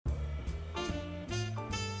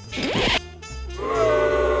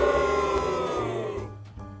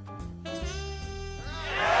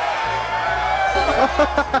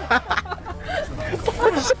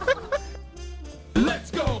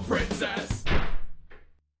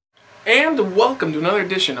And welcome to another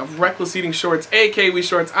edition of Reckless Eating Shorts, aka We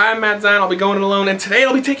Shorts. I'm Matt Zine, I'll be going it alone, and today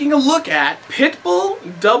I'll be taking a look at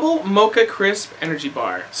Pitbull Double Mocha Crisp Energy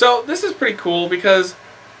Bar. So this is pretty cool because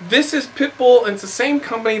this is Pitbull, and it's the same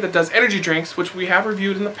company that does energy drinks, which we have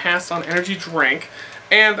reviewed in the past on Energy Drink.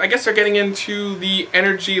 And I guess they're getting into the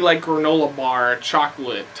energy like granola bar,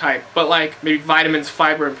 chocolate type, but like maybe vitamins,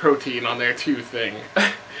 fiber, and protein on there too thing.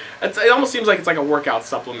 It almost seems like it's like a workout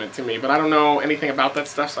supplement to me, but I don't know anything about that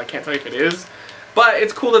stuff, so I can't tell you if it is. But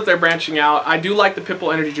it's cool that they're branching out. I do like the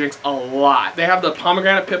Pitbull energy drinks a lot. They have the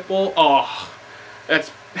pomegranate Pitbull. Oh,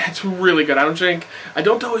 that's really good. I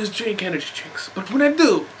don't always drink energy drinks, but when I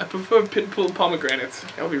do, I prefer Pitbull pomegranates.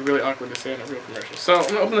 That would be really awkward to say in a real commercial. So I'm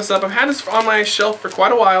gonna open this up. I've had this on my shelf for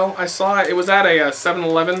quite a while. I saw it was at a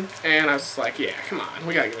 7-Eleven, and I was like, yeah, come on,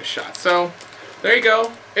 we gotta give it a shot. So there you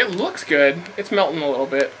go. It looks good. It's melting a little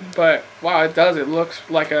bit, but wow, it does. It looks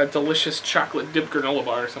like a delicious chocolate dipped granola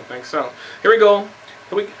bar or something. So here we go.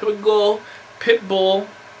 Here we go. Pitbull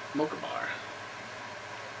Mocha Bar.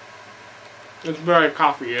 It's very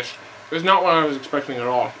coffee-ish. It's not what I was expecting at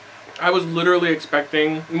all. I was literally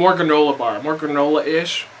expecting more granola bar, more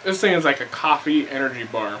granola-ish. This thing is like a coffee energy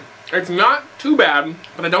bar. It's not too bad,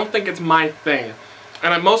 but I don't think it's my thing.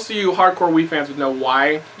 And most of you hardcore Wii fans would know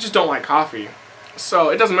why. I just don't like coffee. So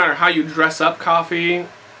it doesn't matter how you dress up coffee,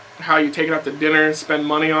 how you take it out to dinner, spend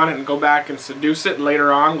money on it, and go back and seduce it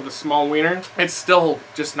later on with a small wiener. It's still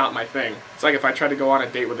just not my thing. It's like if I tried to go on a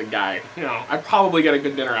date with a guy. You know, I'd probably get a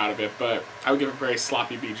good dinner out of it, but I would give it a very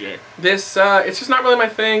sloppy BJ. This, it's just not really my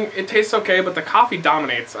thing. It tastes okay, but the coffee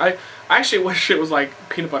dominates. I actually wish it was like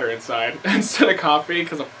peanut butter inside instead of coffee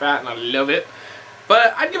because I'm fat and I love it.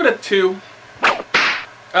 But I'd give it a 2.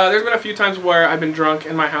 There's been a few times where I've been drunk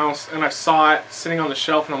in my house and I saw it sitting on the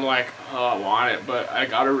shelf and I'm like, oh, I want it, but I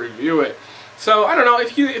gotta review it. So I don't know,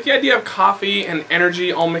 if the idea of coffee and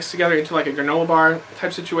energy all mixed together into like a granola bar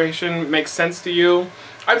type situation makes sense to you,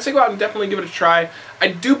 I'd say go out and definitely give it a try. I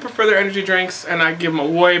do prefer their energy drinks and I give them a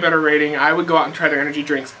way better rating. I would go out and try their energy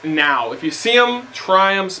drinks now. If you see them,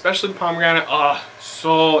 try them, especially the pomegranate. Oh,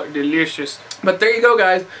 so delicious. But there you go,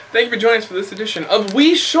 guys. Thank you for joining us for this edition of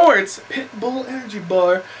We Shorts Pitbull Energy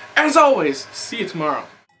Bar. As always, see you tomorrow.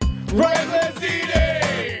 Reckless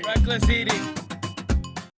eating! Reckless eating.